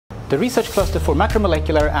The research cluster for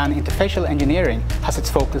Macromolecular and Interfacial Engineering has its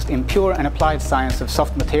focus in pure and applied science of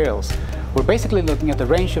soft materials. We're basically looking at a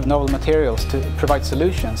range of novel materials to provide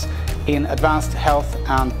solutions in advanced health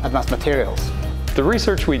and advanced materials. The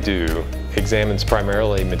research we do examines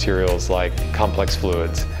primarily materials like complex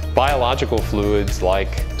fluids. Biological fluids like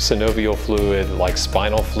synovial fluid, like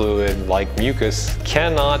spinal fluid, like mucus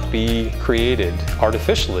cannot be created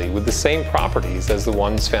artificially with the same properties as the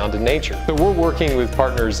ones found in nature. So we're working with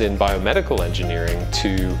partners in biomedical engineering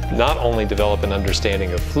to not only develop an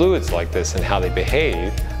understanding of fluids like this and how they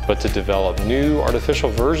behave, but to develop new artificial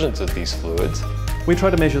versions of these fluids. We try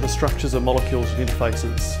to measure the structures of molecules and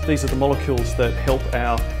interfaces. These are the molecules that help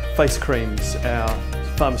our face creams, our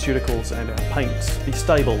pharmaceuticals and our paints be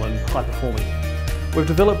stable and high-performing. We've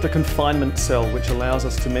developed a confinement cell which allows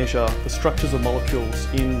us to measure the structures of molecules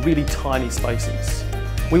in really tiny spaces.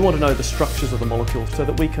 We want to know the structures of the molecules so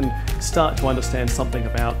that we can start to understand something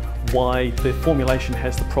about why the formulation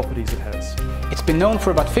has the properties it has. It's been known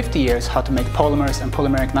for about 50 years how to make polymers and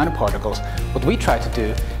polymeric nanoparticles. What we try to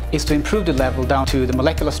do is to improve the level down to the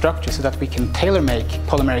molecular structure so that we can tailor-make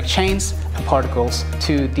polymeric chains and particles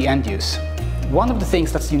to the end use. One of the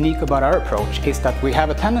things that's unique about our approach is that we have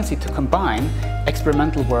a tendency to combine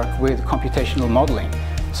experimental work with computational modeling.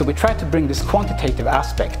 So we try to bring this quantitative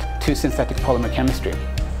aspect to synthetic polymer chemistry.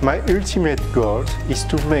 My ultimate goal is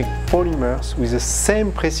to make polymers with the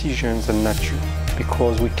same precision than nature,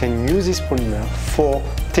 because we can use this polymer for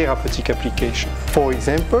therapeutic application. For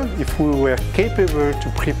example, if we were capable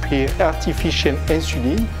to prepare artificial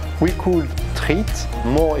insulin, we could treat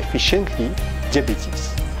more efficiently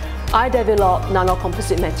diabetes. I develop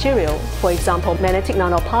nanocomposite material, for example, magnetic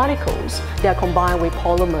nanoparticles. They are combined with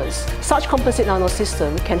polymers. Such composite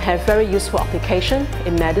nanosystems can have very useful application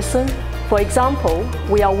in medicine. For example,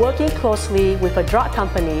 we are working closely with a drug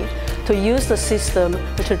company to use the system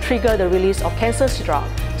to trigger the release of cancer drug,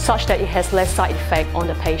 such that it has less side effect on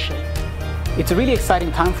the patient. It's a really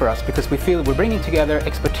exciting time for us because we feel we're bringing together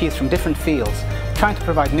expertise from different fields, trying to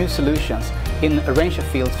provide new solutions in a range of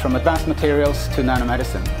fields from advanced materials to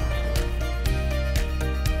nanomedicine.